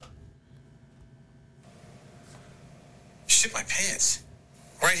shit my pants.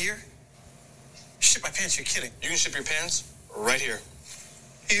 Right here? Shit my pants, you're kidding. You can ship your pants right here.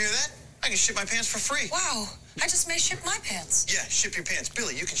 You hear that? I can ship my pants for free. Wow, I just may ship my pants. Yeah, ship your pants.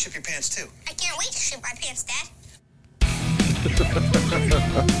 Billy, you can ship your pants too. I can't wait to ship my pants, Dad.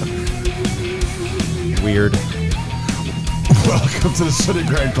 Weird. Welcome to the Sunday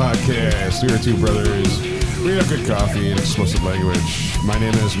Grind Podcast. We are two brothers. We have good coffee and explicit language. My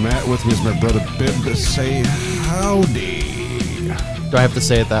name is Matt. With me is my brother Bib. Say howdy. Do I have to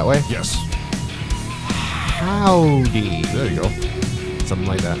say it that way? Yes. Howdy. There you go. Something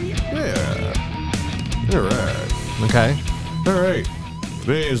like that. Yeah. All right. Okay. All right.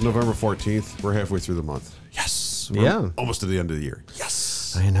 Today is November 14th. We're halfway through the month. Yes. We're almost to the end of the year.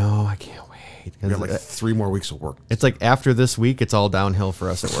 Yes. I know. I can't wait. We got like 3 more weeks of work. It's like after this week, it's all downhill for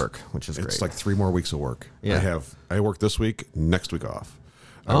us at work, which is great. It's like 3 more weeks of work. Yeah. I work this week, next week off.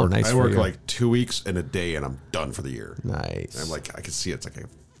 Nice. I for work you. like 2 weeks and a day, and I'm done for the year. Nice. I'm like, I can see it's like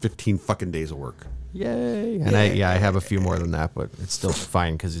 15 fucking days of work. Yay. And I have a few more than that, but it's still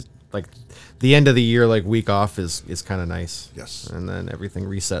fine because like the end of the year, like week off is kind of nice. Yes. And then everything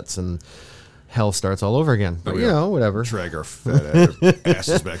resets and hell starts all over again. But, whatever. Drag our fat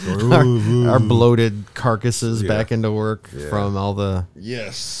asses back. Our bloated carcasses back into work from all the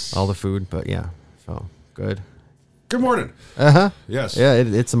food. But yeah, so good. Good morning. Yes. Yeah,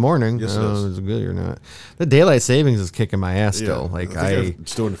 it's a morning. Yes, I don't know if it's good or not. The daylight savings is kicking my ass still. Like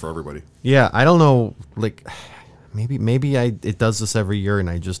it's doing it for everybody. Yeah, I don't know. Like maybe it does this every year and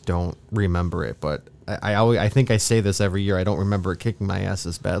I just don't remember it. But I think I say this every year. I don't remember it kicking my ass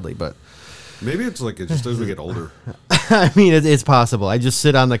this badly. But maybe it's like it just as we get older. I mean, it's possible. I just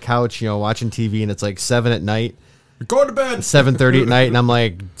sit on the couch, watching TV, and it's like 7 at night. You're going to bed. 7:30 at night, and I'm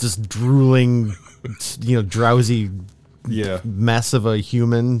like just drooling, drowsy mess of a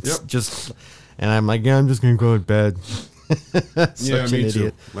human. Yep. And I'm like, I'm just gonna go to bed. Such me an too.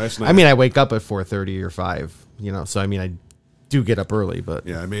 idiot. Last night, I mean, I wake up at 4:30 or 5. So I mean, I do get up early, but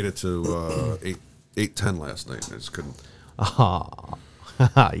I made it to 8:10 last night. I just couldn't.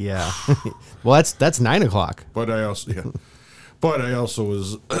 yeah. Well, that's 9 o'clock. But I also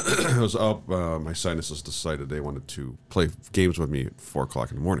was was up. My sinuses decided they wanted to play games with me at 4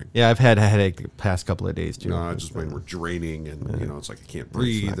 o'clock in the morning. Yeah, I've had a headache the past couple of days too. No, just when we're draining, and it's like I can't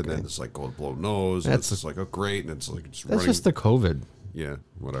breathe, and then it's like going to blow nose. And it's just like great, and it's like just that's running. just the COVID. Yeah,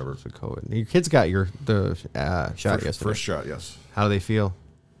 whatever. It's the COVID. Your kids got the shot yesterday. First shot, yes. How do they feel?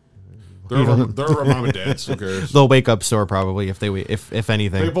 They're mom and dads. Who cares? They'll wake up sore probably if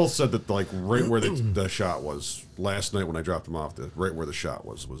anything. They both said that like right where the shot was last night when I dropped them off. Right where the shot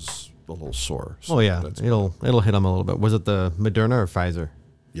was a little sore. So yeah, it'll hit them a little bit. Was it the Moderna or Pfizer?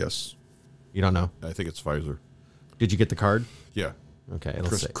 Yes. You don't know? I think it's Pfizer. Did you get the card? Yeah. Okay.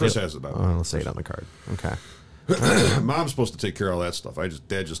 Chris has it now. Oh, it'll say it on the card. Okay. Mom's supposed to take care of all that stuff.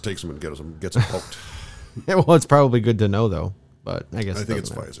 Dad just takes them and gets them poked. Yeah, well, it's probably good to know though. But I guess I think it's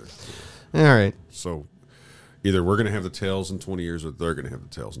Pfizer. All right. So either we're going to have the tails in 20 years or they're going to have the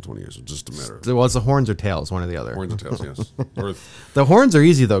tails in 20 years. It's just a matter of... Well, it's the horns or tails, one or the other. Horns or tails, yes. Or the horns are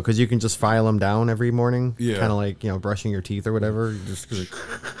easy, though, because you can just file them down every morning. Yeah. Kind of like, brushing your teeth or whatever.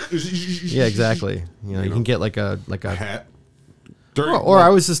 Yeah, exactly. You can get like a hat. Or I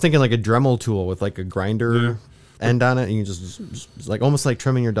was just thinking like a Dremel tool with like a grinder end on it. And you just like almost like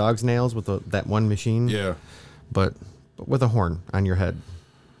trimming your dog's nails with that one machine. Yeah. But with a horn on your head.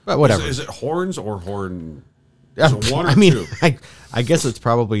 But whatever. Is it horns or horn? So one or mean, two? I guess it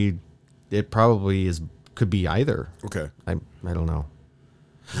probably could be either. Okay. I don't know.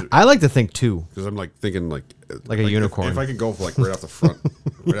 I like to think two. Because I'm like thinking like a unicorn. If I could go for like right off the front,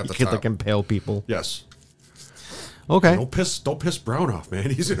 right off the Could top. like impale people. Yes. Okay. Don't piss Brown off, man.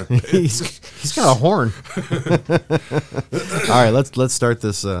 He's got a horn. All right, let's start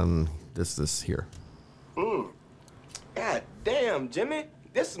this this here. God damn, Jimmy.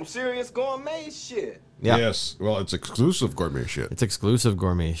 This some serious gourmet shit. Yeah. Yes. Well, it's exclusive gourmet shit. It's exclusive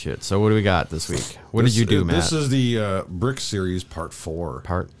gourmet shit. So what do we got this week? What did you do, Matt? This is the Brick Series Part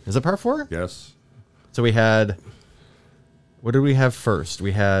 4. Is it Part 4? Yes. So we had... What did we have first?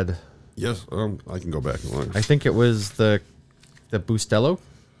 We had... Yes, I can go back and look. I think it was the Bustelo.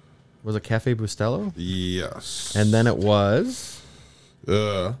 Was it Cafe Bustelo? Yes. And then it was...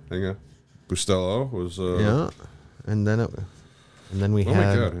 Hang on. Bustelo was... yeah. And then we had... Oh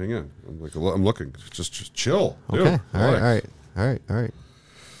my God, hang on. I'm looking. Just chill. Okay. Dude, All right.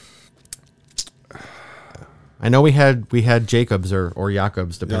 I know we had Jacobs or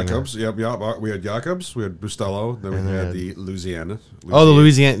Jacobs depending. Jacobs, yep. We had Jacobs. We had Bustelo. Then we had the Louisiana. Oh, the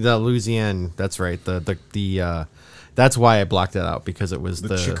Louisiana. That's right. The That's why I blocked it out, because it was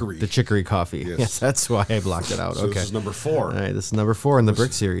The chicory. the chicory coffee. Yes. Yes, that's why I blocked it out. So Okay. this is number 4. All right, this is number 4 in the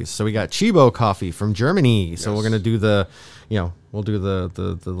Brick series. So we got Chibo coffee from Germany. So we're Yes. gonna do we'll do the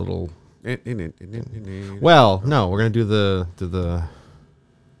little. Well, no, we're gonna do the.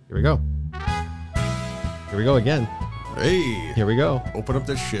 Here we go. Here we go again. Hey, Here we go. open up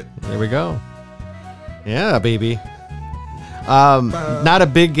this shit. There we go. Yeah, baby. Not a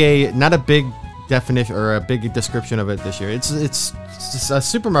big definition or a big description of it this year. It's just a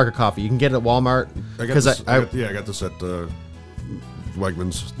supermarket coffee. You can get it at Walmart. I got this at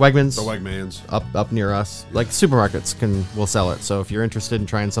Wegmans. Wegmans. The Wegmans. Up near us. Like supermarkets will sell it. So if you're interested in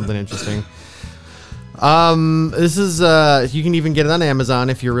trying something interesting, this is you can even get it on Amazon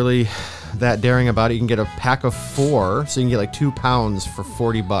if you're really that daring about it. You can get a pack of 4, so you can get like 2 pounds for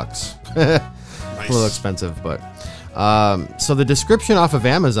 $40. A little expensive, but so the description off of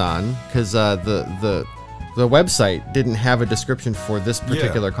Amazon, because the website didn't have a description for this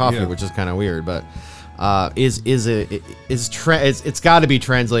particular coffee, yeah. which is kind of weird, but it's got to be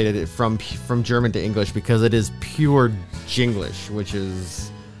translated from German to English, because it is pure Jinglish, which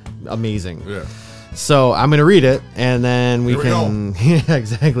is amazing. Yeah. So I'm gonna read it, and then we Here we can. Yeah,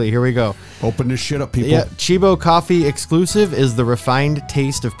 exactly. Here we go. Open this shit up, people. Yeah, Chibo Coffee exclusive is the refined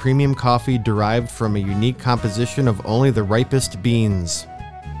taste of premium coffee derived from a unique composition of only the ripest beans.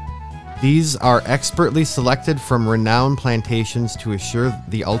 These are expertly selected from renowned plantations to assure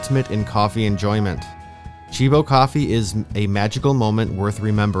the ultimate in coffee enjoyment. Chibo Coffee is a magical moment worth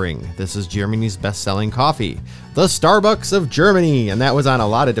remembering. This is Germany's best-selling coffee, the Starbucks of Germany, and that was on a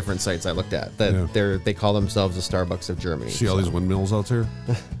lot of different sites I looked at. That they call themselves the Starbucks of Germany. See all these windmills out there?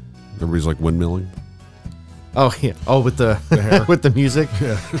 Everybody's like windmilling. Oh yeah. Oh, with the hair. with the music.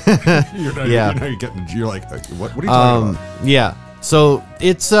 You're like, what are you talking about? Yeah. So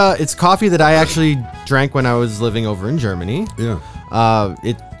it's coffee that I actually drank when I was living over in Germany. Yeah.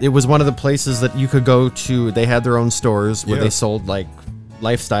 It was one of the places that you could go to. They had their own stores where Yeah. they sold like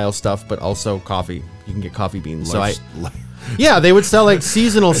lifestyle stuff, but also coffee. You can get coffee beans. Yeah, they would sell like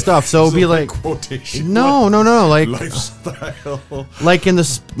seasonal stuff. So it'd be like quotation. no, like Lifestyle. like in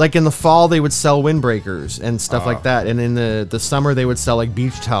the fall they would sell windbreakers and stuff like that, and in the summer they would sell like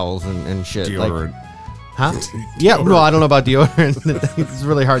beach towels and shit. Deodorant. Huh? Yeah, no, I don't know about deodorant. It's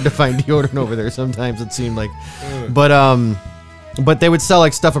really hard to find deodorant over there sometimes, it seemed like. But they would sell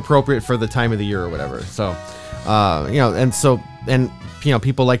like stuff appropriate for the time of the year or whatever. So,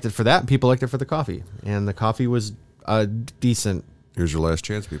 people liked it for that, and people liked it for the coffee. And the coffee was decent. Here's your last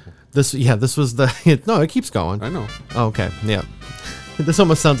chance, people. This was the no, it keeps going. I know. Oh, okay. Yeah. This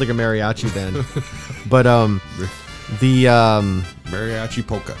almost sounds like a mariachi band. But Mariachi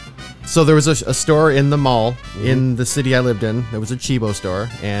polka. so there was a store in the mall in the city I lived in. There was a Chibo store,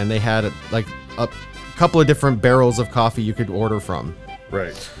 and they had like a couple of different barrels of coffee you could order from.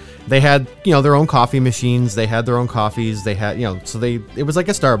 Right. They had, their own coffee machines. They had their own coffees. They had, so it was like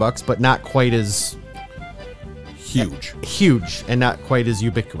a Starbucks, but not quite as huge and not quite as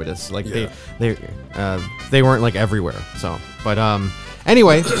ubiquitous. Like they weren't like everywhere. So, but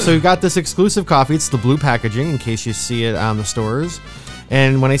anyway, so you got this exclusive coffee. It's the blue packaging in case you see it on the stores.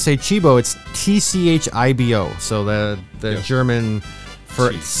 And when I say Chibo, it's TCHIBO. So the German for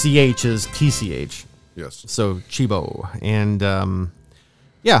CH is TCH. Yes. So Chibo. And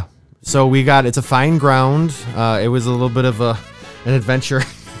yeah. So it's a fine ground. It was a little bit of an adventure.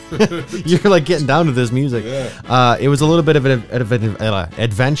 You're like getting down to this music. Yeah. It was a little bit of an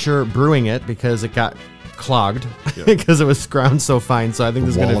adventure brewing it because it got clogged because it was ground so fine. So I think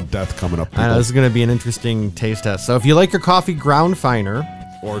The wall of death coming up. I know this is going to be an interesting taste test. So if you like your coffee ground finer,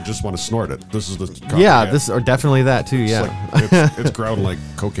 or just want to snort it, this is the coffee. this or definitely that too. It's Yeah, like, it's ground like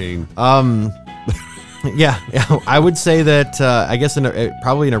cocaine. yeah. I would say that I guess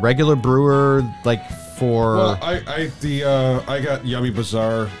probably in a regular brewer like for. Well, I got Yummy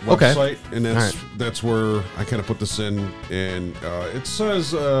Bazaar Okay. website, and All right. that's where I kind of put this in, and it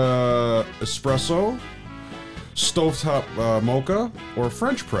says espresso, stovetop mocha, or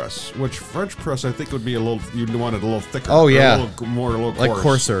French press. Which French press I think would be you'd want it a little thicker. Oh, or yeah. a little like coarse.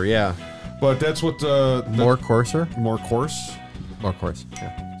 coarser, yeah. But that's what More coarser? more coarse. More coarse.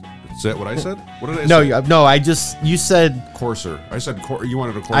 Yeah. Is that what I said? What did I No, say? you said. Coarser. I said you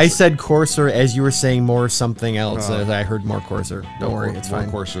wanted a coarser. I said coarser as you were saying more something else. I heard more coarser. Don't worry, it's more fine.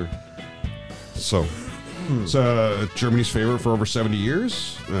 coarser. So, it's Germany's favorite for over 70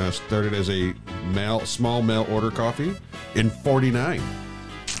 years. Started as a small mail order coffee in '49.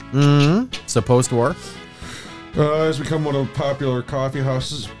 So post-war. Has become one of the popular coffee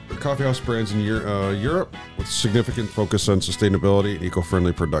house brands in Europe, with significant focus on sustainability and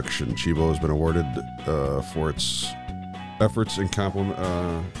eco-friendly production. Chibo has been awarded for its efforts and compliment.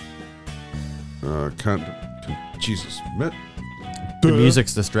 Jesus, Mitt. The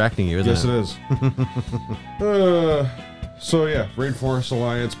music's distracting you, isn't Yes, it? it is. So yeah, Rainforest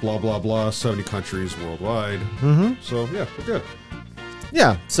Alliance, blah blah blah, 70 countries worldwide. Mm-hmm. So yeah, we're good.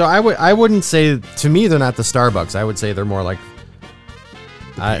 Yeah. So I wouldn't say, to me, they're not the Starbucks. I would say they're more like.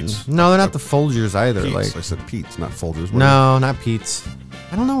 Pete's. No, they're not the Folgers either. Pete's. Like I said Pete's, not Folgers. no, not Pete's.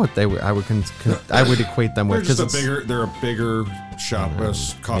 I don't know what they would. I would equate them They're with, just because they're a bigger shop,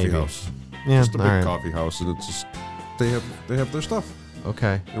 coffee maybe. house. Yeah, Just a big all right. coffee house, and it's just they have their stuff.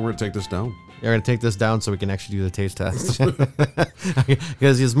 Okay. And we're gonna take this down. You're going to take this down so we can actually do the taste test.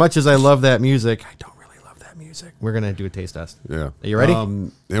 Because as much as I love that music, I don't really love that music. We're going to do a taste test. Yeah. Are you ready?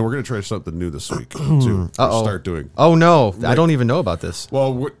 And we're gonna try something new this week too. Uh-oh. Start doing. Oh, no. I don't even know about this.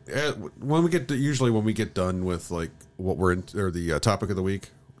 Well, when we get done with like what we're in, or the topic of the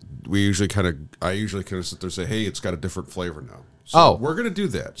week, I usually kind of sit there and say, hey, it's got a different flavor now. So we're gonna do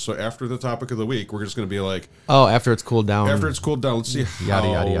that. So after the topic of the week, we're just gonna be like, Oh, after it's cooled down. after it's cooled down, let's see how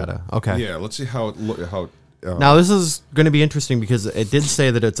Yada, yada. Okay. Yeah, let's see how Now, this is going to be interesting because it did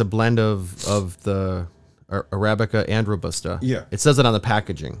say that it's a blend of the Arabica and Robusta. Yeah. It says it on the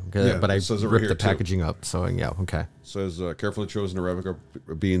packaging, Yeah, but I it says it right ripped the here, too. packaging up. So, yeah, okay. says carefully chosen Arabica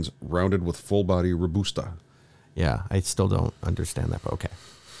beans rounded with full body Robusta. Yeah, I still don't understand that, but okay.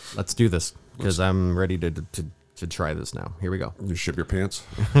 Let's do this because I'm ready to try this now. Here we go. You ship your pants.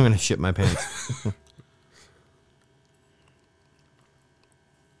 I'm going to shit my pants.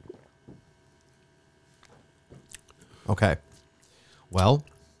 Okay. Well,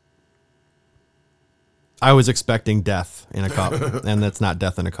 I was expecting death in a cup, and that's not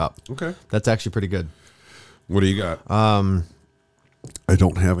death in a cup. Okay. That's actually pretty good. What do you got? I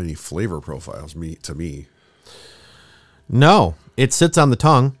don't have any flavor profiles. To me. No, it sits on the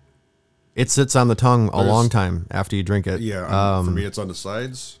tongue. It sits on the tongue a long time after you drink it. Yeah, for me, it's on the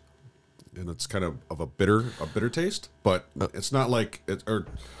sides, and it's kind of a bitter taste, but it's not like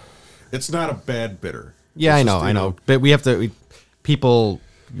it's not a bad bitter. Yeah, It's I just, know. But we have to. People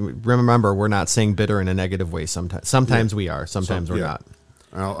remember, we're not saying bitter in a negative way. Sometimes we are. Sometimes we're not.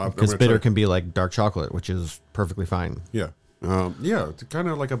 Because bitter can be like dark chocolate, which is perfectly fine. Yeah, it's kind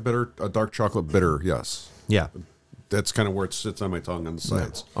of like a dark chocolate bitter. Yes, Yeah. that's kind of where it sits on my tongue on the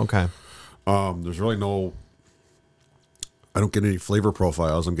sides. Okay. There's really no. I don't get any flavor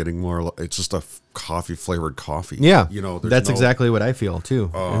profiles. I'm getting more. It's just a coffee flavored coffee. Yeah. there's that's no- exactly what I feel too.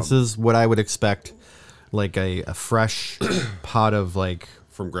 This is what I would expect, like a fresh pot of like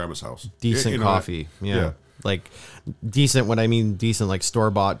from Grandma's house. decent coffee. Yeah. Like decent. What I mean, decent, like store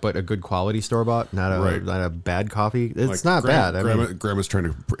bought, but a good quality store bought, not a bad coffee. It's Like, not bad. I mean, Grandma's trying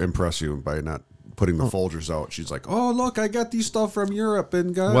to impress you by not putting the Folgers out. She's like, "Oh, look, I got these stuff from Europe,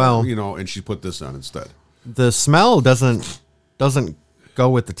 and and she put this on instead." the smell doesn't go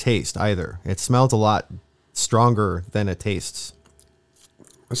with the taste either. It smells a lot stronger than it tastes.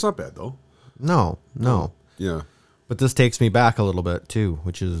 That's not bad though. No. Yeah. But this takes me back a little bit too,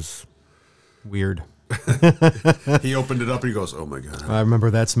 which is weird. He opened it up and he goes, "Oh my god, I remember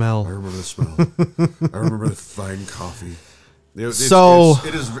that I smell. remember the smell. I remember the fine coffee." It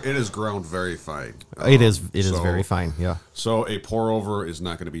is ground very fine. It is very fine. Yeah. So a pour over is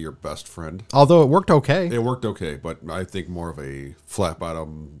not going to be your best friend. Although it worked okay. It worked okay, but I think more of a flat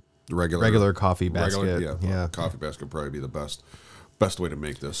bottom regular coffee basket. Yeah. coffee basket would probably be the best way to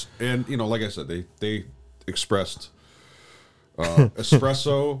make this. And like I said, they expressed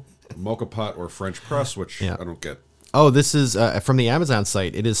espresso, mocha pot, or French press, which I don't get. Oh, this is from the Amazon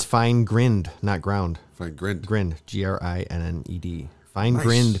site. It is fine grind, not ground. Fine grind. Grind, Grinned. Fine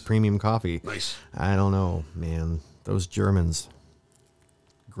grind premium coffee. Nice. I don't know, man. Those Germans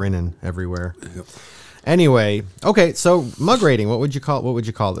grinning everywhere. Yep. Anyway, okay. So mug rating. What would you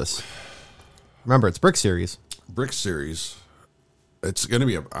call this? Remember, it's Brick Series. Brick Series. It's going to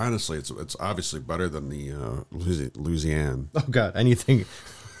be honestly. It's obviously better than the Louisiana. Oh God, anything.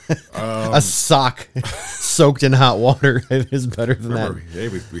 A sock soaked in hot water is better than Remember, that.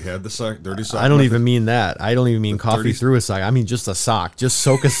 hey, we had the dirty sock. I don't method. even mean that. I don't even mean coffee dirty- through a sock. I mean just a sock. Just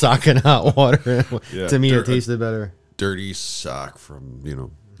soak a sock in hot water. Yeah, To me, it tasted better. Dirty sock from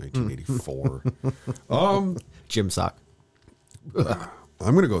 1984. Gym sock.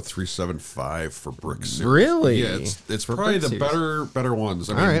 I'm gonna go 3.75 for Brick Series. Really? Yeah, it's For probably Brick the Series. better ones.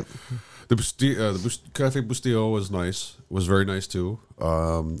 I All mean, right. The Cafe Bustillo was nice. Was very nice too.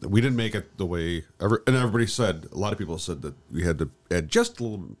 We didn't make it the way and everybody said. A lot of people said that we had to add just a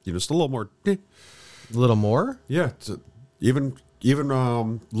little, just a little more. A little more? Yeah, even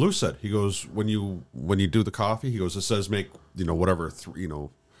Lou said, he goes, when you do the coffee, he goes, it says make whatever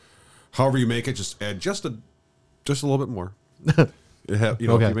however you make it, just add just a Just a little bit more. If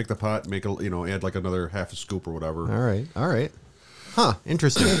Okay. you make the pot, add like another half a scoop or whatever. All right. Huh,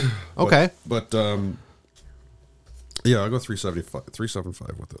 interesting. Okay. But yeah, I'll go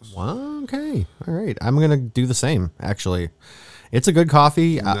 375 with this. Well, okay. All right. I'm going to do the same, actually. It's a good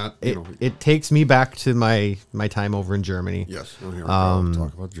coffee. It takes me back to my time over in Germany. Yes. Oh, here we go.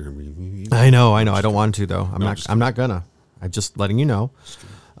 Talk about Germany. I know. I don't want to though. I'm not gonna. I'm just letting you know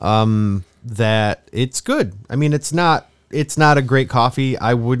that it's good. I mean, it's not a great coffee.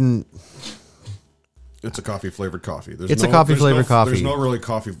 I wouldn't. It's a coffee flavored coffee. It's a coffee flavored coffee.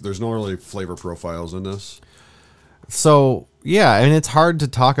 There's no really flavor profiles in this. So yeah, and it's hard to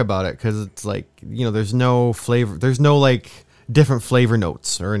talk about it because it's like, there's no flavor. There's no like different flavor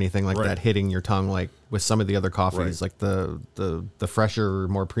notes or anything like that hitting your tongue like with some of the other coffees, like the fresher,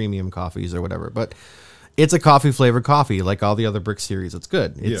 more premium coffees or whatever. But it's a coffee flavored coffee, like all the other Brick series. It's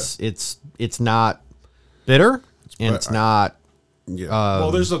good. It's not bitter, and it's not. Yeah.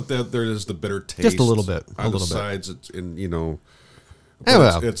 Well, there is the bitter taste, just a little bit. On the sides. It's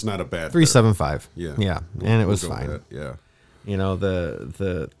it's not a bad 375. Yeah. Yeah, and it was fine. Yeah.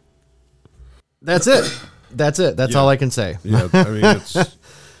 That's it. That's it. That's all I can say. Yeah, I mean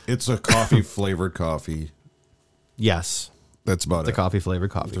it's a coffee flavored coffee. Yes, that's about it's it. A coffee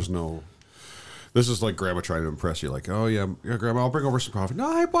flavored coffee. This is like Grandma trying to impress you. Like, oh yeah, Grandma, I'll bring over some coffee. No,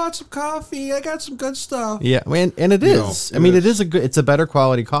 I bought some coffee. I got some good stuff. Yeah, and it is. It's a better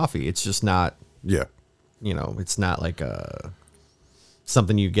quality coffee. It's just not. Yeah. It's not like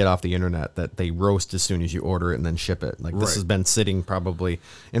something you get off the internet that they roast as soon as you order it and then ship it. Like this has been sitting probably.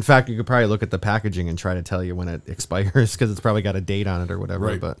 In fact, you could probably look at the packaging and try to tell you when it expires because it's probably got a date on it or whatever.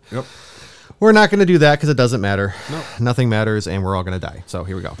 Right. But yep. We're not going to do that because it doesn't matter. No. Nothing matters, and we're all going to die. So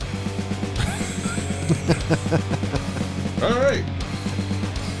here we go. All right.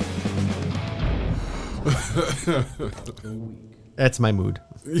 That's my mood.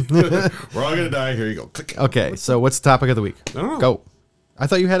 We're all going to die. Here you go. Click. Okay, so what's the topic of the week? I don't know. Go. I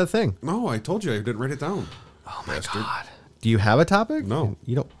thought you had a thing. No, I told you I didn't write it down. Oh my God. Do you have a topic? No.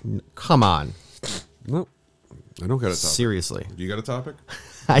 You don't. Come on. No. I don't got a topic. Seriously. Do you got a topic?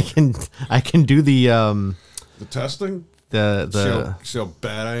 I can do the testing? See how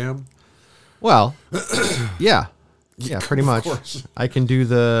bad I am? Well, yeah. Yeah, pretty much. Of course. I can do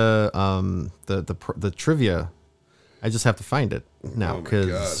the trivia. I just have to find it now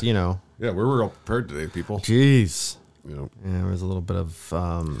because, Yeah, we were all prepared today, people. Jeez. Yeah, there was a little bit of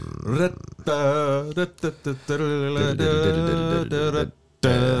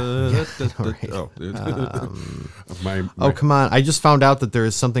come on. I just found out that there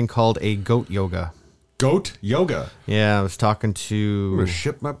is something called a goat yoga. Goat yoga? Yeah, I was talking to... I'm going to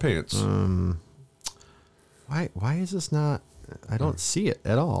shit my pants. Why is this not... I don't see it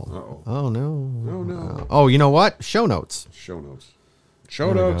at all. Uh-oh. Oh, no. Oh, no. Oh, you know what? Show notes. Show notes.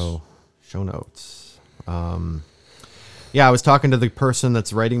 Yeah, I was talking to the person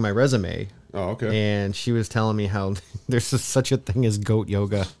that's writing my resume. Oh, okay. And she was telling me how there's such a thing as goat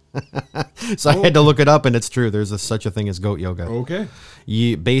yoga. So I had to look it up, and it's true. There's such a thing as goat yoga. Okay.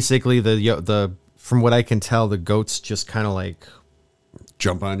 Basically, the from what I can tell, the goats just kind of like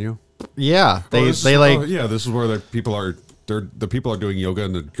jump on you. Yeah, this is where the people are. The people are doing yoga,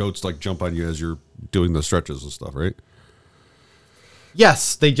 and the goats like jump on you as you're doing the stretches and stuff, right?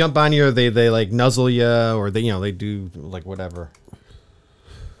 Yes, they jump on you, or they like nuzzle you, or they do like whatever.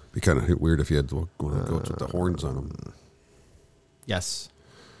 Be kind of weird if you had one of the goats with the horns on them. Yes.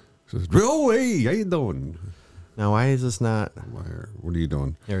 Says, oh, hey, how you doing? Now, why is this not? What are you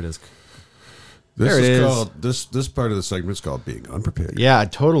doing? There it is. This is called this part of the segment is called being unprepared. Yeah,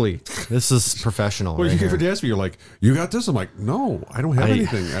 totally. This is professional. Well, right you could ask me. You're like, you got this? I'm like, no, I don't have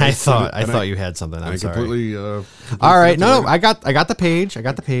anything. I thought you had something. I'm sorry. Completely. All right, no, I got the page. I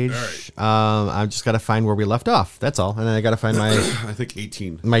got the page. All right. I just got to find where we left off. That's all, and then I got to find my. I think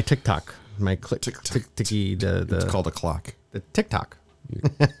 18. My TikTok, my ticky. It's called a clock. The TikTok.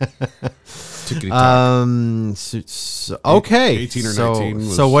 Okay. 18 or 19.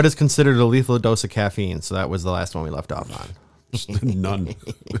 So what is considered a lethal dose of caffeine? So that was the last one we left off on. None.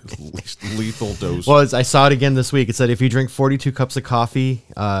 Lethal dose. Well, I saw it again this week. It said if you drink 42 cups of coffee,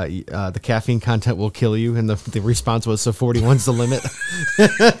 the caffeine content will kill you. And the response was, so 41's the limit.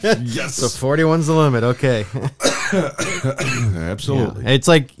 Yes. So 41's the limit. Okay. Absolutely. Yeah. It's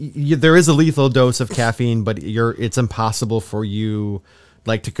like there is a lethal dose of caffeine, but it's impossible for you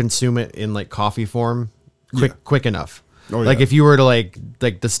to consume it in like coffee form quick enough. Oh, like if you were to like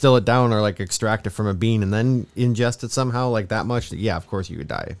distill it down or like extract it from a bean and then ingest it somehow like that much, yeah, of course you would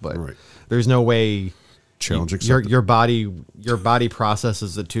die. But there's no way Challenge accepted. Your body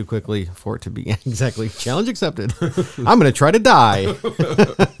processes it too quickly for it to be exactly challenge accepted. I'm going to try to die.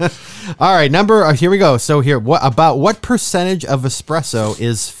 All right, here we go. So what percentage of espresso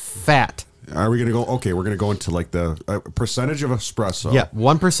is fat? Are we going to go? Okay, we're going to go into like the percentage of espresso. Yeah,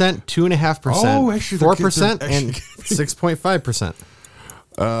 1%, 2.5%, Oh, actually, the kids 4%, are and actually 6.5%.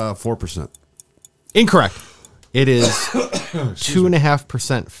 4%. Incorrect. It is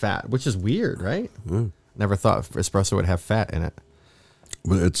 2.5% fat, which is weird, right? Never thought espresso would have fat in it.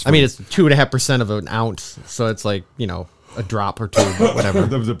 But it's. I mean, it's 2.5% of an ounce, so it's like, a drop or two, but whatever.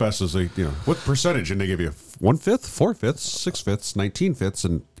 the best is what percentage, and they give you 1/5, 4/5, 6/5, 19/5,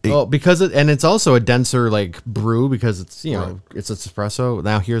 and 8. Well, it's also a denser like brew because it's Right. it's espresso.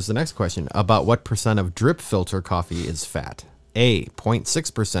 Now here's the next question: about what percent of drip filter coffee is fat? A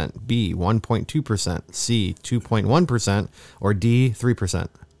 0.6%, B 1.2%, C 2.1%, or D 3%.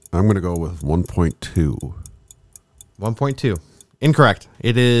 I'm going to go with 1.2. 1.2. Incorrect.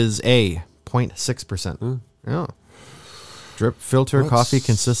 It is A 0.6%. Yeah. Drip filter coffee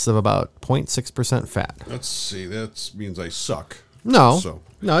consists of about 0.6% fat. Let's see. That means I suck. No, So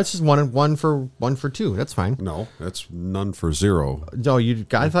no, it's just one for two. That's fine. no, that's none for 0. No,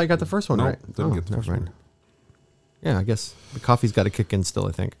 I thought you got the first one No, right. didn't get the never first mind. one. Yeah, I guess the coffee's got to kick in still,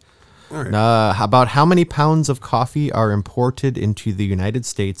 I think. All right. About how many pounds of coffee are imported into the United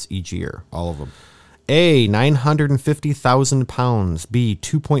States each year? All of them. A, 950,000 pounds. B,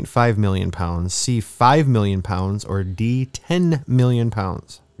 2.5 million pounds. C, 5 million pounds. Or D, 10 million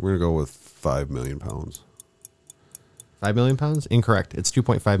pounds. We're going to go with 5 million pounds. 5 million pounds? Incorrect. It's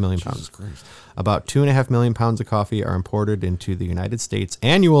 2.5 million pounds. Jesus Christ. About 2.5 million pounds of coffee are imported into the United States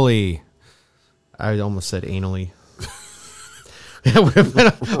annually. I almost said anally. It would have been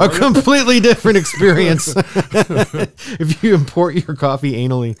a completely different experience if you import your coffee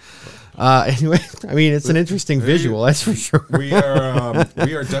anally. Anyway, I mean, it's an interesting visual, that's for sure. We are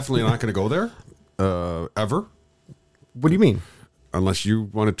definitely not going to go there ever. What do you mean? Unless you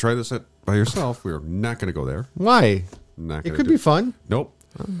want to try this by yourself, we are not going to go there. Why? Not It gonna could do be fun. Nope.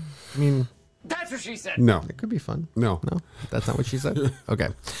 I mean, That's what she said. No. it could be fun. No. No, that's not what she said. Okay.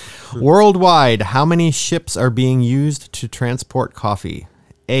 Worldwide, how many ships are being used to transport coffee?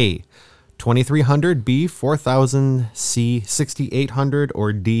 A, 2,300, B, 4,000, C, 6,800,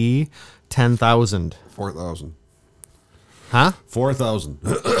 or D, 10,000? 4,000. Huh? 4,000.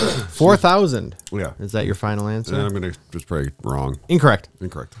 4,000. Yeah. Is that your final answer? I'm going to just probably wrong. Incorrect.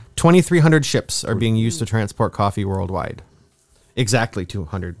 Incorrect. 2,300 ships are being used to transport coffee worldwide. Exactly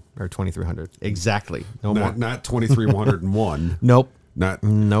 200 or 2,300. Exactly. No more. Not 2,301. Nope. Not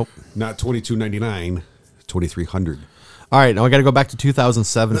Nope. 2,299. 2,300. All right. Now I got to go back to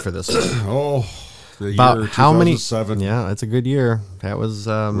 2007 for this one. Oh, the About year how many? 2007. Yeah, that's a good year. That was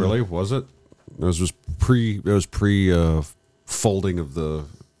Really? Was it? It was pre folding of the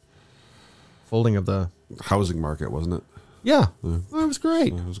folding of the. housing market, wasn't it? Yeah, it was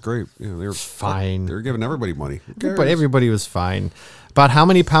great. It was great. Yeah, they were Fine. They were giving everybody money. Who But cares? everybody was fine. About how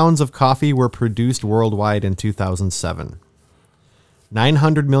many pounds of coffee were produced worldwide in 2007?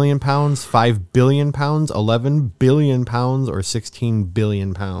 900 million pounds, 5 billion pounds, 11 billion pounds, or 16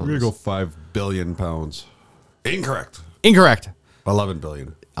 billion pounds? We're gonna go 5 billion pounds. Incorrect. Incorrect. 11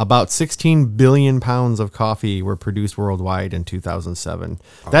 billion. About 16 billion pounds of coffee were produced worldwide in 2007.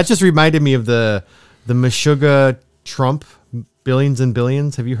 That just reminded me of the Meshuggah Trump billions and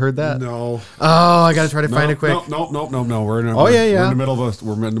billions. Have you heard that? No. Oh, I got to try to find it quick. No. We're in. Oh, yeah. We're in the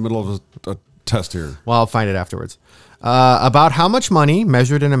middle of a test here. Well, I'll find it afterwards. About how much money,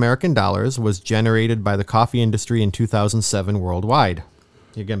 measured in American dollars, was generated by the coffee industry in 2007 worldwide?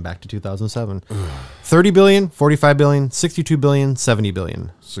 Again, back to 2007. 30 billion, 45 billion, 62 billion, 70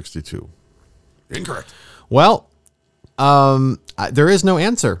 billion. 62. Incorrect. Well, there is no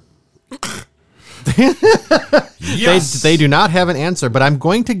answer. Yes. They do not have an answer, but I'm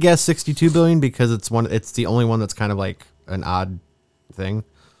going to guess 62 billion because it's the only one that's kind of like an odd thing.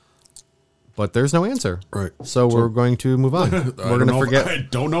 But there's no answer. Right. So we're going to move on. We're going to forget. I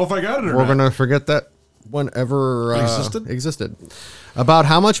don't know if I got it or We're not. going to forget that one ever Existed? About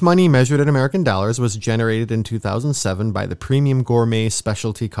how much money measured in American dollars was generated in 2007 by the premium gourmet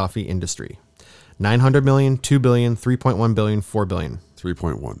specialty coffee industry? 900 million, 2 billion, 3.1 billion, 4 billion.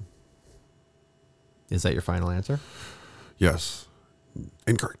 3.1. Is that your final answer? Yes.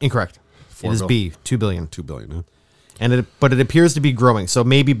 Incorrect. Incorrect. It 4 is bill. B, 2 billion. 2 billion. Huh? But it appears to be growing. So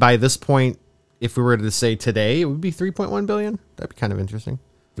maybe by this point, if we were to say today, it would be 3.1 billion. That'd be kind of interesting.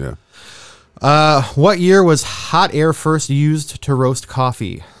 Yeah. What year was hot air first used to roast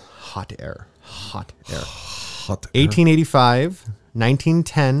coffee? Hot air. 1885,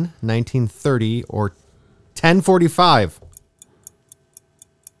 1910, 1930, or 10:45.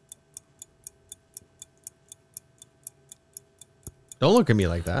 Don't look at me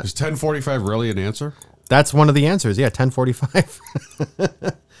like that. Is 10:45 really an answer? That's one of the answers. Yeah, 10:45.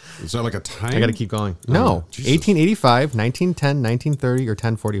 Is that like a time? I got to keep going. No, Jesus. 1885, 1910, 1930, or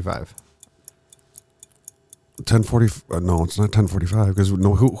 10:45. 10:40. No, it's not 10:45 because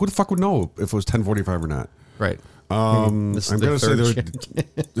who the fuck would know if it was 10:45 or not? Right. This I'm the gonna say third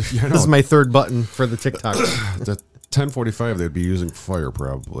yeah, This is my third button for the TikTok. the 10:45 they'd be using fire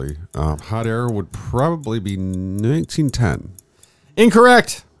probably. Hot air would probably be 1910.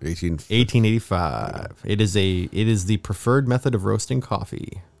 Incorrect. 1885. 1885. It is the preferred method of roasting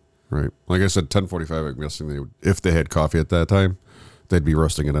coffee. Right. Like I said, 10:45. I'm guessing they would, if they had coffee at that time, they'd be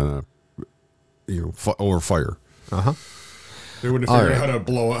roasting it on over fire. They wouldn't have figured out how to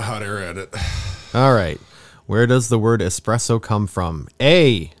blow hot air at it. All right. Where does the word espresso come from?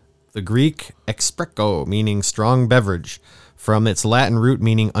 A, the Greek expresso, meaning strong beverage, from its Latin root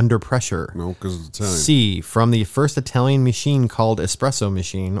meaning under pressure. No, because it's Italian. C, from the first Italian machine called espresso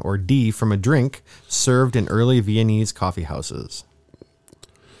machine, or D, from a drink served in early Viennese coffee houses.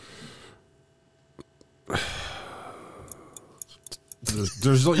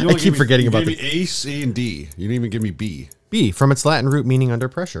 I keep forgetting about the A, C, and D. You didn't even give me B. B, from its Latin root meaning under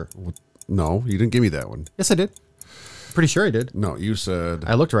pressure. No, you didn't give me that one. Yes, I did. Pretty sure I did. No, you said.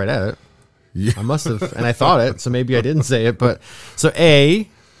 I looked right at it. Yeah. I must have, and I thought it, so maybe I didn't say it. But so A,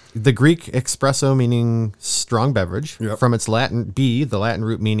 the Greek espresso meaning strong beverage, Yep. from its Latin. B, the Latin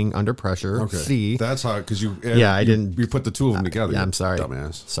root meaning under pressure. Okay. C, That's how, because you. I didn't. You put the two of them together. Yeah, I'm sorry.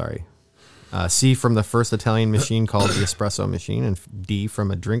 Dumbass. Sorry. C, from the first Italian machine called the espresso machine, and D,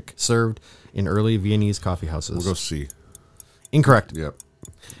 from a drink served in early Viennese coffee houses. We'll go C. Incorrect. Yep.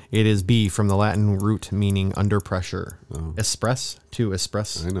 It is B, from the Latin root meaning under pressure. Espress to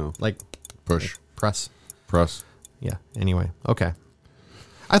espress. I know. Like Push. press. Press. Yeah. Anyway. Okay.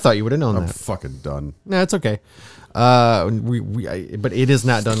 I thought you would have known I'm that. fucking done. No, it's okay. But it is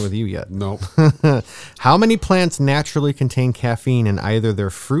not done with you yet. Nope. How many plants naturally contain caffeine in either their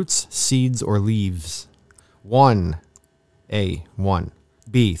fruits, seeds, or leaves? 1. A. 1.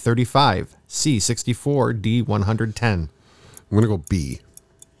 B. 35. C. 64. D. 110. I'm going to go B.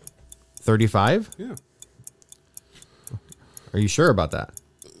 35? Yeah. Are you sure about that?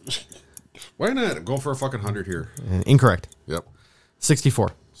 Why not? Go for a fucking 100 here. Incorrect. Yep.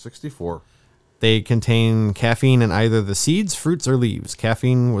 64. 64. They contain caffeine in either the seeds, fruits, or leaves.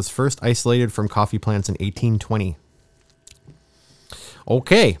 Caffeine was first isolated from coffee plants in 1820.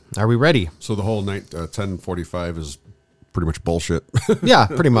 Okay, are we ready? So the whole night 10:45 is pretty much bullshit. Yeah,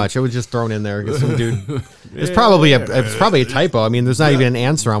 pretty much. It was just thrown in there. Some dude. It's probably a typo. I mean, there's not even an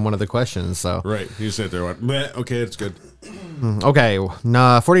answer on one of the questions. So Right. You sit there and went, okay, it's good. okay,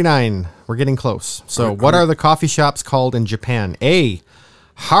 49. We're getting close. So, what are the coffee shops called in Japan? A.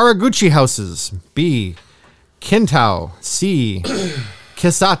 Haraguchi houses. B. Kintao. C.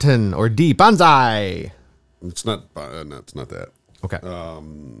 Kisaten. Or D. Banzai. It's not. No, it's not that. Okay.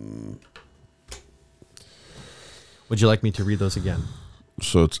 Would you like me to read those again?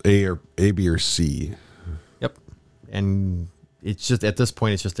 So it's A, B, or C. Yep. And it's just at this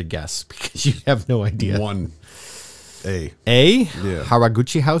point, it's just a guess because you have no idea. 1. A. A. Yeah.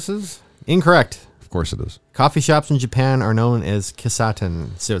 Haraguchi houses. Incorrect. Of course it is. Coffee shops in Japan are known as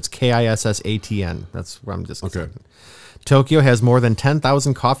Kisaten. So it's Kissatn. That's what I'm just. Okay. Tokyo has more than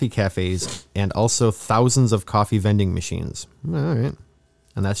 10,000 coffee cafes and also thousands of coffee vending machines. All right.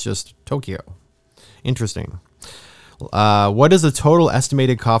 And that's just Tokyo. Interesting. What is the total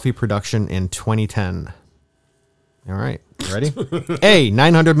estimated coffee production in 2010? All right. Ready? A,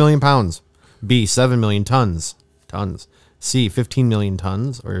 900 million pounds. B, 7 million tons. C, 15 million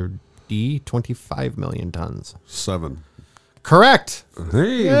tons. Or D, 25 million tons. 7. Correct.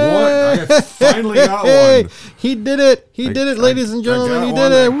 Hey, what? I finally got Hey, one. he did it. He did it, ladies and gentlemen. He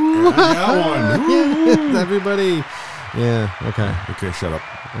did it. I got one. Yes, everybody. Yeah. Okay. Okay, shut up.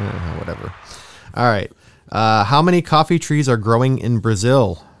 Whatever. All right. How many coffee trees are growing in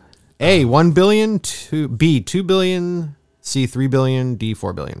Brazil? A, 1 billion. B, 2 billion. C, 3 billion. D,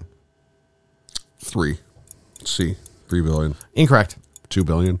 4 billion. 3. C. 3 billion. Incorrect. 2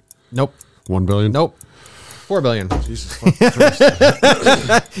 billion. Nope. 1 billion. Nope. 4 billion. Jesus fucking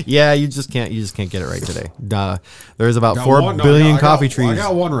Christ. Yeah, you just can't get it right today. There's about Got 4 one- no, billion no, coffee I trees.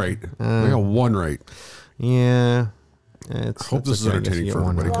 got one right. I got one right. Yeah. I hope this is entertaining for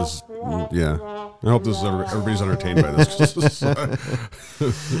everybody because, yeah. I hope this is everybody's entertained by this.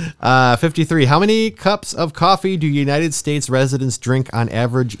 53. How many cups of coffee do United States residents drink on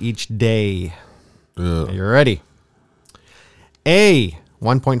average each day? You're ready. A,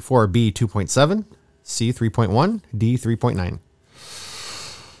 1.4. B, 2.7. C, 3.1, D, 3.9.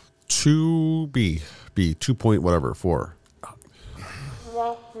 2B. B, 2 point whatever, 4.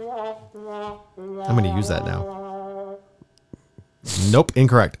 I'm going to use that now. Nope,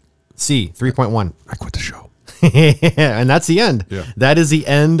 incorrect. C, 3.1. I quit the show. And that's the end. Yeah. That is the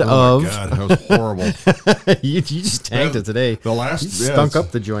end of. Oh, my God, that was horrible. you just tanked it today. The last. You stunk up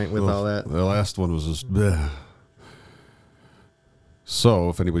the joint with all that. The last one was just. bleh. So,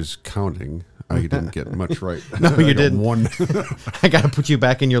 if anybody's counting, I didn't get much right. No, you I got didn't. 1. I got to put you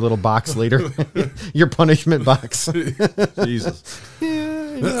back in your little box later. Your punishment box. Jesus.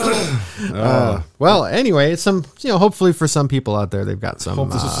 Well, anyway, hopefully for some people out there, they've got some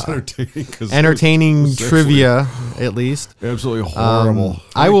Hope this is entertaining. 'Cause entertaining it was trivia, at least. Absolutely horrible.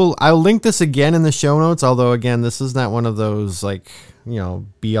 I'll link this again in the show notes. Although again, this is not one of those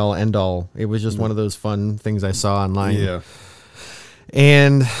be all end all. It was just one of those fun things I saw online. Yeah.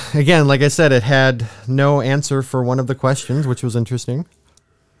 And again, like I said, it had no answer for one of the questions, which was interesting.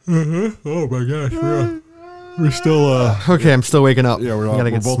 Oh my gosh. We're still. Okay, I'm still waking up. Yeah, we're gotta we're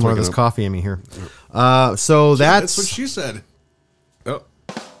get both some more of waking this up. coffee in me here. So That's what she said. Oh.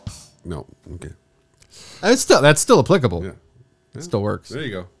 No. Okay. that's still applicable. Yeah. It still works. There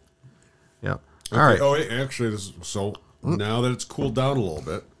you go. Yeah. Okay. All right. Oh, wait, actually, now that it's cooled down a little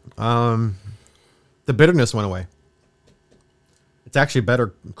bit. The bitterness went away. It's actually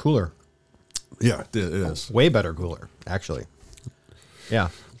better, cooler. Yeah, it is. Way better, cooler, actually. Yeah.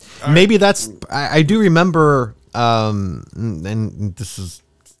 Maybe that's. I do remember, and this is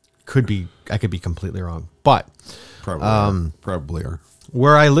I could be completely wrong, but Probably are.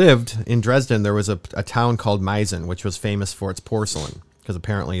 where I lived in Dresden, there was a town called Meissen, which was famous for its porcelain, because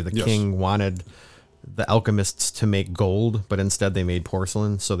apparently the Yes. king wanted the alchemists to make gold, but instead they made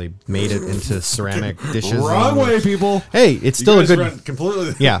porcelain, so they made it into ceramic dishes. Wrong way, people. Hey, it's You still a guys good. went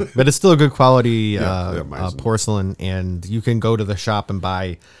completely. Yeah, but it's still a good quality Meissen. porcelain, and you can go to the shop and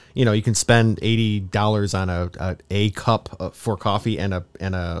buy. You can spend $80 on a cup for coffee and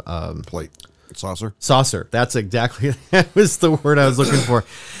a Plate. Saucer. saucer. That's exactly that was the word I was looking for.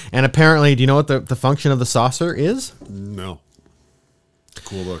 And apparently, do you know what the function of the saucer is? No.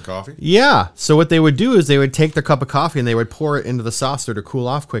 Cool the coffee. Yeah. So what they would do is they would take their cup of coffee and they would pour it into the saucer to cool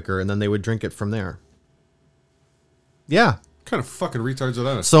off quicker, and then they would drink it from there. Yeah. Kind of fucking retards are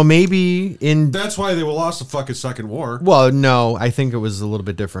that? So maybe That's why they lost the fucking second war. well, no, I think it was a little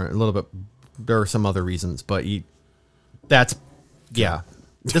bit different. A little bit. There are some other reasons, but yeah.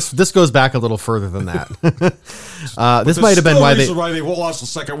 This goes back a little further than that. This might have been why they lost the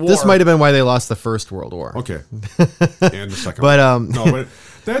second war. This might have been why they lost the First World War. Okay. And the second But, one. No, but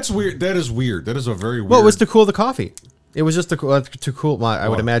that's weird. That is weird. That is a very weird. Well, it was to cool the coffee. It was just to cool. Well, I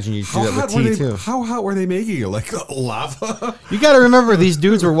would imagine you do How that hot with were tea they, too. How hot were they making it? Like lava? You got to remember, these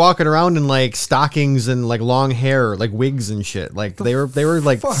dudes were walking around in like stockings and like long hair, like wigs and shit. Like they were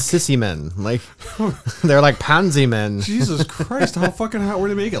like fuck? sissy men. Like they're like pansy men. Jesus Christ! How fucking hot were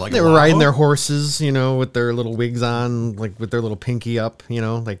they making it? Like They were lava? riding their horses, with their little wigs on, like with their little pinky up,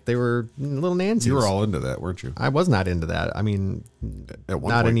 like they were little Nancy's. You were all into that, weren't you? I was not into that. I mean, At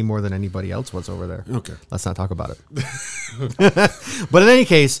one not point. any more than anybody else was over there. Okay. Let's not talk about it. But in any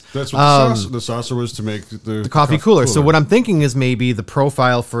case, That's what the saucer was to make the coffee cooler. So what I'm thinking is maybe the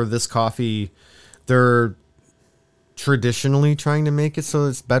profile for this coffee, they're traditionally trying to make it so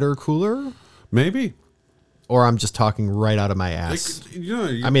it's better, cooler, Maybe. or I'm just talking right out of my ass.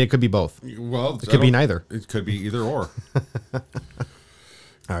 I mean, it could be both. well, It could be neither. It could be either or.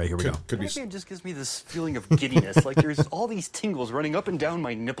 All right, here we go. Could be. It just gives me this feeling of giddiness, like there's all these tingles running up and down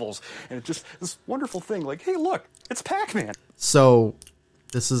my nipples, and it's just this wonderful thing, like, hey, look, it's Pac-Man. So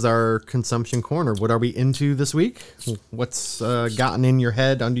this is our consumption corner. What are we into this week? What's gotten in your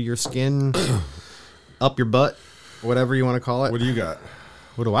head, under your skin, up your butt, whatever you want to call it? What do you got?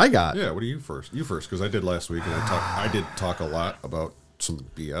 What do I got? Yeah, what do you first? You first, because I did last week, and I did talk a lot about some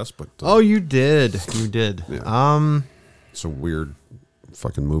BS, but Oh, you did. You did. Yeah. Some weird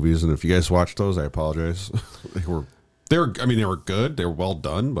fucking movies, and if you guys watched those, I apologize. they were good. They were well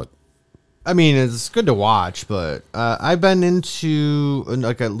done, but I mean, it's good to watch, but I've been into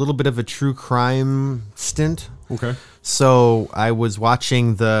like a little bit of a true crime stint. okay. So I was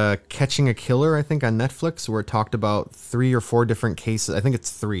watching the Catching a Killer, I think, on Netflix, where it talked about 3 or 4 different cases. I think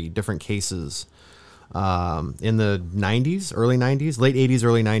it's 3 different cases in the 90s, early 90s, late 80s,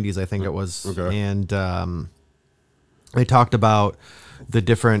 early 90s, I think it was. Okay. And they talked about the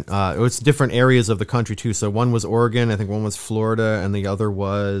different, it was different areas of the country too. So one was Oregon, I think one was Florida, and the other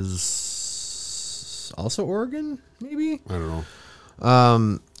was also Oregon, maybe? I don't know.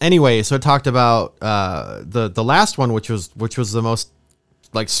 Anyway, so it talked about the last one, which was the most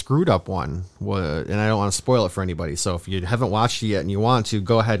like screwed up one was, and I don't want to spoil it for anybody. So if you haven't watched it yet and you want to,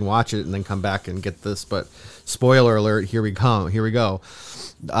 go ahead and watch it and then come back and get this. But spoiler alert, here we go.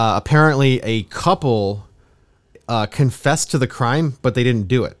 Apparently a couple confessed to the crime, but they didn't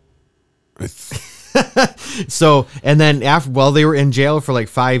do it. So, and then while they were in jail for like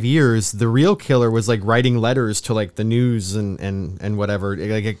 5 years, the real killer was like writing letters to like the news and whatever,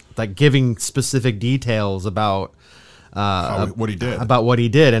 like giving specific details about what he did. About what he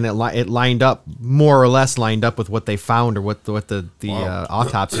did, and it lined up, more or less lined up with what they found or what the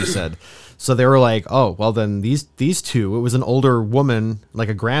autopsy said. So they were like, oh, well then these two, it was an older woman, like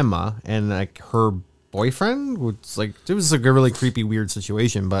a grandma, and like her boyfriend was like, it was like a really creepy, weird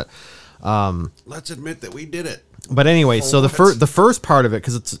situation, but let's admit that we did it. But anyway, so the first part of it,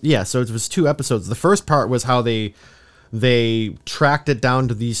 because so it was 2 episodes. The first part was how they tracked it down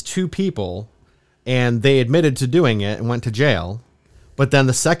to these 2 people, and they admitted to doing it and went to jail. But then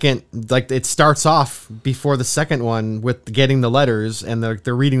the second, like, it starts off before the second one with getting the letters, and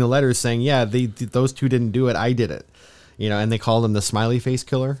they're reading the letters saying, yeah, those 2 didn't do it, I did it, and they called him the smiley face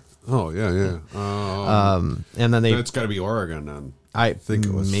killer. Oh yeah. And then it's got to be Oregon then. I think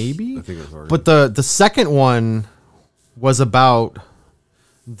it was maybe. I think it was Oregon. But the second one was about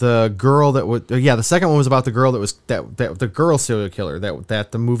the girl that was. Yeah, the second one was about the girl that was that the girl serial killer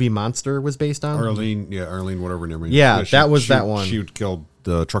that the movie Monster was based on. Arlene, whatever her name is. Yeah, that was that one. She killed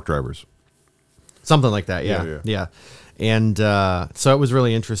the truck drivers. Something like that. Yeah. And so it was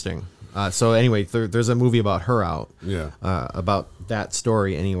really interesting. So anyway, there's a movie about her out. Yeah. About that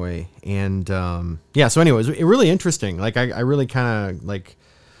story anyway, and so anyways, it really interesting. Like I really kind of like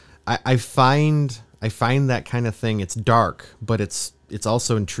I find that kind of thing. It's dark, but it's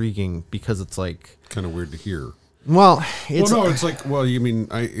also intriguing because it's like kind of weird to hear. Well, it's like, well, you mean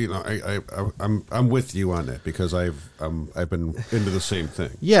I'm with you on that because I've been into the same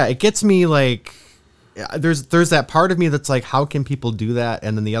thing. Yeah, it gets me like there's that part of me that's like, how can people do that?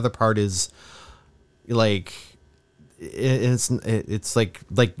 And then the other part is like it's like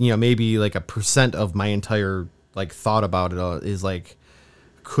maybe like 1% of my entire like thought about it is like,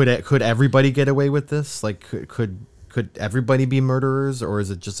 could everybody get away with this? Like could everybody be murderers, or is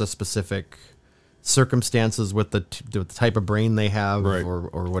it just a specific circumstances with the type of brain they have, right,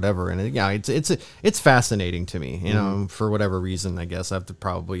 or whatever? And it's fascinating to me, for whatever reason. I guess I have to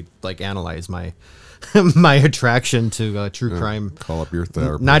probably like analyze my my attraction to true crime. Call up your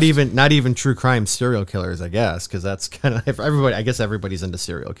therapist. Not even true crime serial killers, I guess, because that's kind of everybody. I guess everybody's into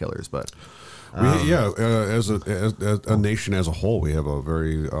serial killers, but as a nation as a whole, we have a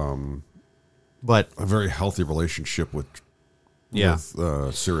very healthy relationship with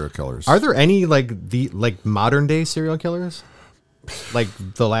serial killers. Are there any like modern day serial killers? Like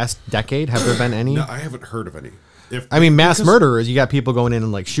the last decade, have there been any? No, I haven't heard of any. Mass murderers, you got people going in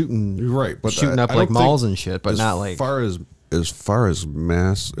and like shooting up like malls and shit, but not like as far as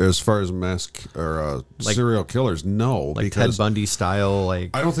mass or like, serial killers. No, like because Ted Bundy style. Like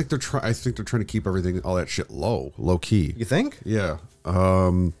I don't think they're trying. I think they're trying to keep all that shit low key. You think? Yeah.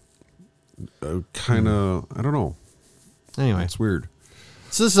 Kind of. I don't know. Anyway, it's weird.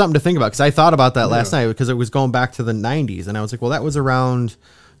 So this is something to think about, because I thought about that last night, because it was going back to the 90s, and I was like, well, that was around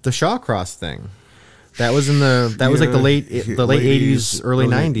the Shawcross thing. That was was like the late 80s, early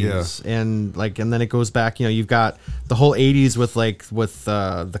 90s, and then it goes back. You've got the whole 80s with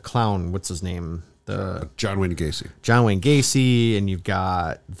the clown. What's his name? John Wayne Gacy. John Wayne Gacy, and you've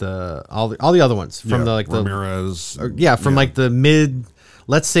got all the other ones from Ramirez. Like the mid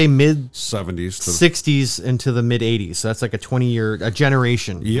 70s, 60s into the mid 80s. So that's like a 20-year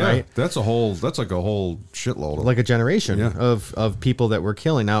generation. Yeah, right? That's like a whole shitload. Like a generation of people that we're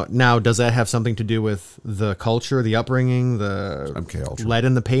killing. Now, does that have something to do with the culture, the upbringing, the MK Ultra, lead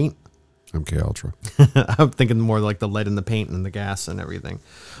in the paint? MK Ultra. I'm thinking more like the lead in the paint and the gas and everything.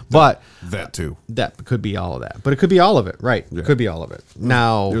 But that too. That could be all of that. But it could be all of it, right? Yeah. It could be all of it.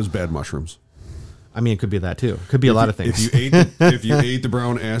 Now, it was bad mushrooms. I mean, it could be that too. It could be a lot of things. If you ate the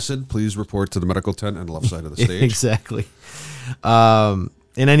brown acid, please report to the medical tent on the left side of the stage. Exactly. In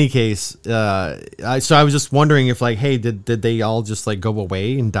any case, so I was just wondering if, like, hey, did they all just like go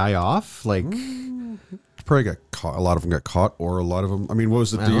away and die off? Like, probably got caught. A lot of them got caught, or a lot of them. I mean, what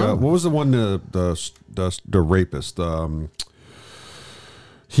was it? What was the one? The rapist.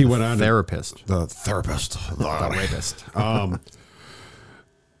 He went on therapist. The therapist. The rapist.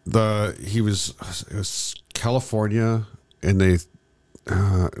 It was California, and an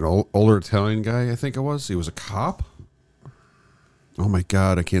older Italian guy, I think it was. He was a cop. Oh my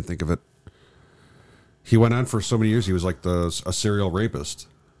God, I can't think of it. He went on for so many years. He was like a serial rapist.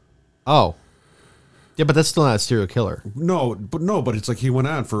 Oh, Yeah, but that's still not a serial killer. No, but it's like he went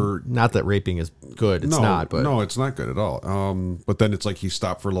on for. Not that raping is good. It's not. But no, it's not good at all. But then it's like he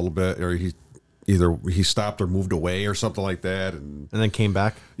stopped for a little bit, or he stopped or moved away or something like that, and then came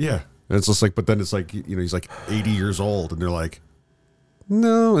back. Yeah, and it's just like, but then it's like, he's like 80 years old, and they're like,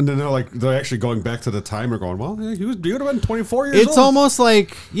 no, and then they're actually going back to the time. They're going, well, yeah, he would have been 24 years old. It's almost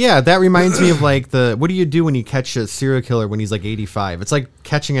like, that reminds me of like what do you do when you catch a serial killer when he's like 85? It's like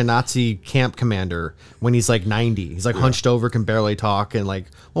catching a Nazi camp commander when he's like 90. He's like hunched over, can barely talk, and like,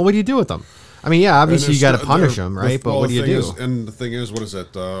 well, what do you do with him? I mean, yeah, obviously you got to punish him, right? But what do you do? And the thing is, what is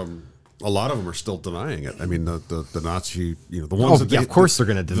it? A lot of them are still denying it. I mean, the Nazi, the ones of course they're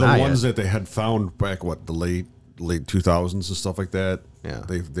going to deny it. The ones that they had found back, the late 2000s and stuff like that. Yeah,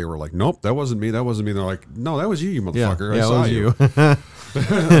 they were like, nope, that wasn't me. That wasn't me. They're like, no, that was you motherfucker. Yeah, I saw you.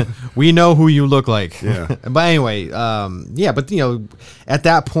 We know who you look like. Yeah. But anyway, but at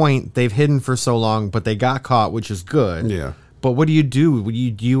that point they've hidden for so long, but they got caught, which is good. Yeah. But what do?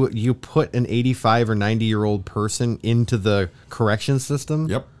 You put an 85 or 90-year-old person into the correction system?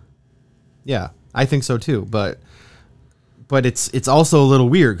 Yep. Yeah, I think so too. But it's also a little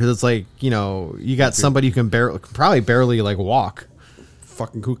weird because it's like, you got somebody who can probably barely like walk.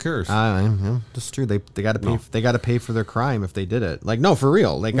 Fucking who cares? That's true. They got to pay. They got to pay for their crime if they did it. Like, no, for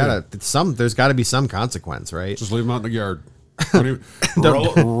real. They gotta There's got to be some consequence, right? Just leave them out in the yard.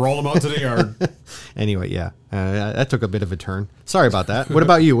 Roll them out to the yard. Anyway, that took a bit of a turn. Sorry about that. What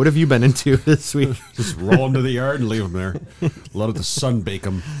about you? What have you been into this week? Just roll them to the yard and leave them there. Let the sun bake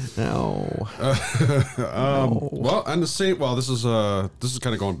them. No. Well, on the same. Well, this is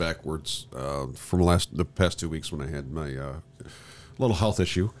kind of going backwards from the past 2 weeks when I had my little health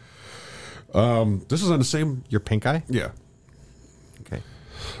issue. This is on the same. Your pink eye? Yeah. Okay.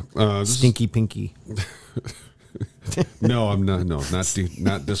 Stinky pinky. No, I'm not. No,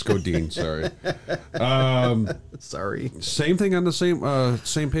 not Disco Dean. Sorry. Sorry. Same thing on the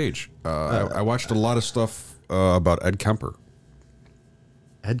same page. I watched a lot of stuff about Ed Kemper.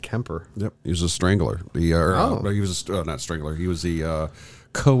 Ed Kemper. Yep, he was a strangler. He was not strangler. He was the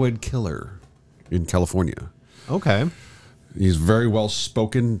co-ed killer in California. Okay. He's very well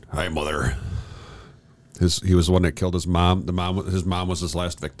spoken. Hi, mother. He was the one that killed his mom. His mom was his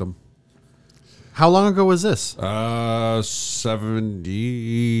last victim. How long ago was this?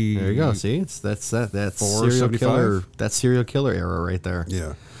 70. There you go. See, that's serial 75? killer. That serial killer era right there.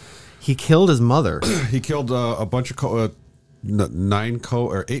 Yeah. He killed his mother. He killed a bunch of 8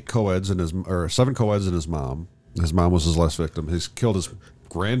 co-eds or 7 co-eds and his mom. His mom was his last victim. He's killed his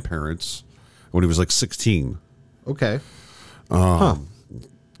grandparents when he was like 16. Okay.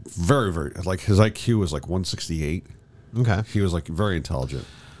 Very, very, like his IQ was like 168. Okay. He was like very intelligent,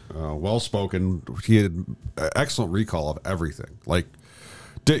 well-spoken. He had excellent recall of everything. Like,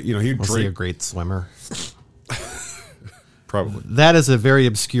 he'd Was drink. he a great swimmer? Probably. That is a very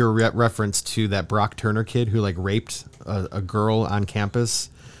obscure reference to that Brock Turner kid who like raped a girl on campus.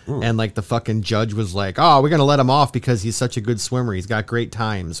 And like the fucking judge was like, oh, we're going to let him off because he's such a good swimmer. He's got great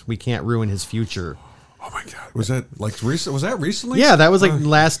times. We can't ruin his future. Oh my God. Was that like recent? Was that recently? Yeah, that was like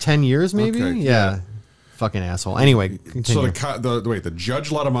last 10 years maybe. Okay, yeah. Fucking asshole. Anyway, continue. So the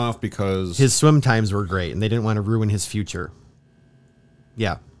judge let him off because his swim times were great and they didn't want to ruin his future.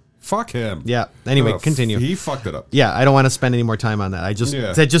 Yeah. Fuck him. Yeah. Anyway, continue. He fucked it up. Yeah, I don't want to spend any more time on that. I just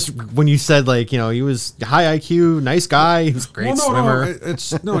said when you said like, he was high IQ, nice guy, he was a great swimmer.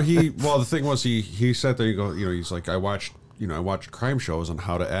 The thing was he sat there, he's like, I watched crime shows on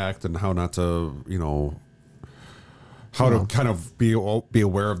how to act and how not to, how to kind of be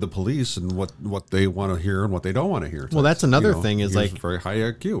aware of the police and what they want to hear and what they don't want to hear. Well, that's another thing is like very high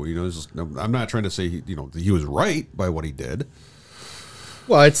IQ. I'm not trying to say he was right by what he did.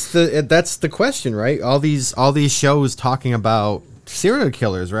 Well, that's the question, right? All these shows talking about serial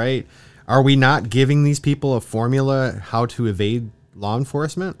killers, right? Are we not giving these people a formula how to evade law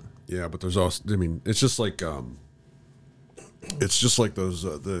enforcement? Yeah, but there's also, it's just like those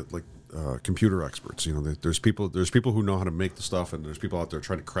computer experts. There's people who know how to make the stuff, and there's people out there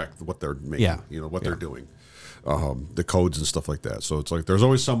trying to crack what they're making. Yeah. They're doing, the codes and stuff like that. So it's like there's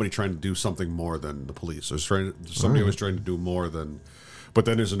always somebody trying to do something more than the police. There's somebody always trying to do more than. But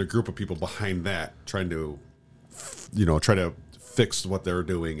then there's a group of people behind that trying to, try to fix what they're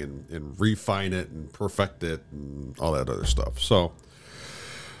doing and refine it and perfect it and all that other stuff. So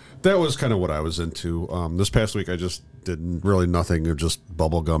that was kind of what I was into. This past week, I just did really nothing, just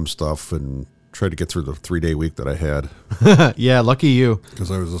bubblegum stuff and tried to get through the 3-day week that I had. Yeah, lucky you. Because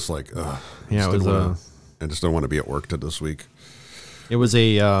I was just like, I just don't want to be at work this week. It was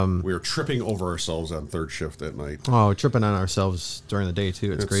a We were tripping over ourselves on third shift that night. tripping on ourselves during the day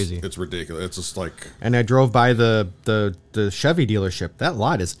too. It's crazy. It's ridiculous. It's just like And I drove by the Chevy dealership. That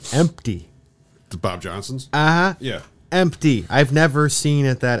lot is empty. the Bob Johnson's. Yeah. Empty. I've never seen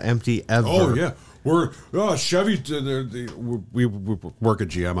it that empty ever. Oh yeah, we're Chevy. We work at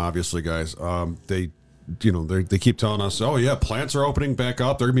GM, obviously, guys. They keep telling us, oh yeah, plants are opening back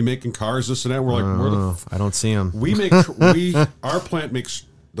up. They're gonna be making cars, this and that. We're like, where the I don't see them. we make our plant makes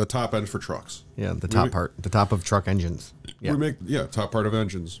the top end for trucks. Yeah, the top part, the top of truck engines. Yeah, We make top part of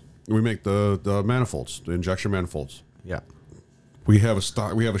engines. We make the manifolds, the injection manifolds. yeah. We have a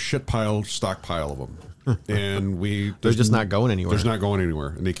stockpile of them. And They're just not going anywhere. There's not going anywhere,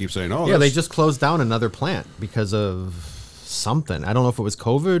 and they keep saying, "Oh, Yeah, they just closed down another plant because of something. I don't know if it was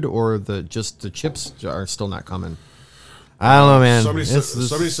COVID or the chips are still not coming. I don't know, man.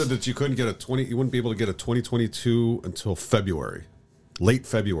 Somebody said that you couldn't get you wouldn't be able to get a 2022 until February, late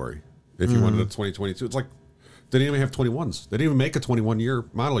February, if you wanted a 2022. It's like they didn't even have 21s. They didn't even make a 21-year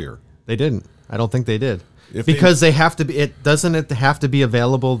model year. They didn't. I don't think they did If because they have to be. Doesn't it have to be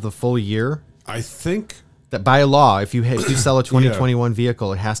available the full year? I think That by law, if you sell a 2021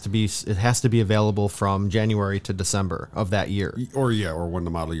 vehicle, it has to be available from January to December of that year. or when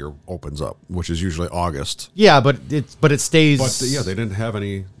the model year opens up, which is usually August. Yeah, but it stays. But they didn't have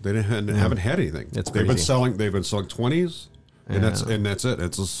any. They haven't had anything. It's They've been crazy. selling 20s, and that's it.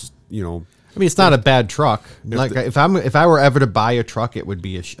 It's just I mean, it's not a bad truck. Like the- if I were ever to buy a truck, it would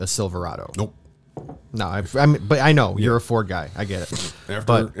be a Silverado. nope. No, but I know you're a Ford guy. I get it.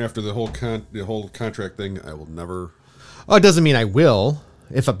 After the whole contract thing, I will never. Oh, it doesn't mean I will.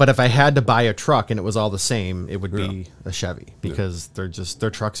 But if I had to buy a truck and it was all the same, it would be a Chevy because their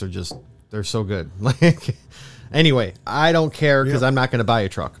trucks are they're so good. Like anyway, I don't care because I'm not going to buy a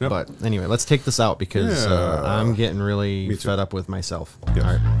truck. Yep. But anyway, let's take this out because Yeah. I'm getting really fed up with myself. Yes.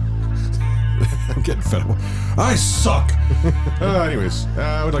 All right. I'm getting fed up. I suck. Anyways,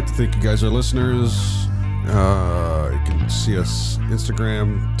 I would like to thank you guys, our listeners. You can see us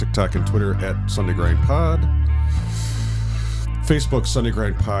Instagram, TikTok, and Twitter at Sunday Grind Pod. Facebook, Sunday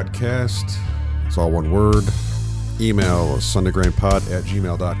Grind Podcast. It's all one word. Email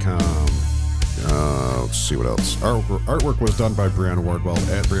sundayggrindpod@gmail.com. Let's see what else. Artwork was done by Brianna Wardwell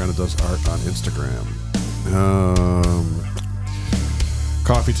at Brianna Does Art on Instagram.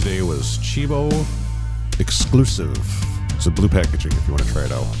 Coffee today was Chibo exclusive. It's a blue packaging if you want to try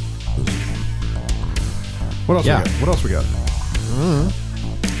it out. What else we got? What else we got?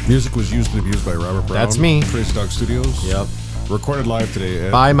 Music was used and abused by Robert Brown. That's me. Crazy Dog Studios. Yep. Recorded live today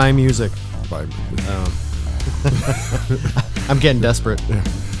at Buy my music. by I'm getting desperate.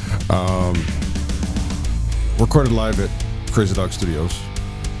 recorded live at Crazy Dog Studios,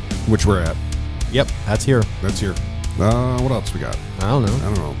 which we're at. Yep, that's here. That's here. What else we got? I don't know. I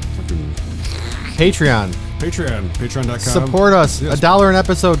don't know. Fucking Patreon. Patreon.com. Support us. Yes. $1 an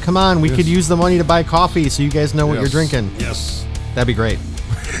episode. Come on. We Yes. could use the money to buy coffee so you guys know what you're Yes. drinking. Yes. That'd be great.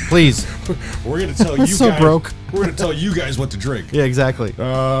 Please. We're going to tell you So guys. broke. We're going to tell you guys what to drink. Yeah, exactly.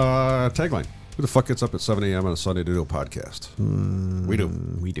 Tagline. Who the fuck gets up at 7 a.m. on a Sunday to do a podcast? We do.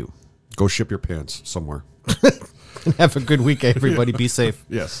 We do. Go ship your pants somewhere. Have a good week, everybody. Be safe.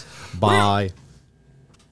 Yes. Bye.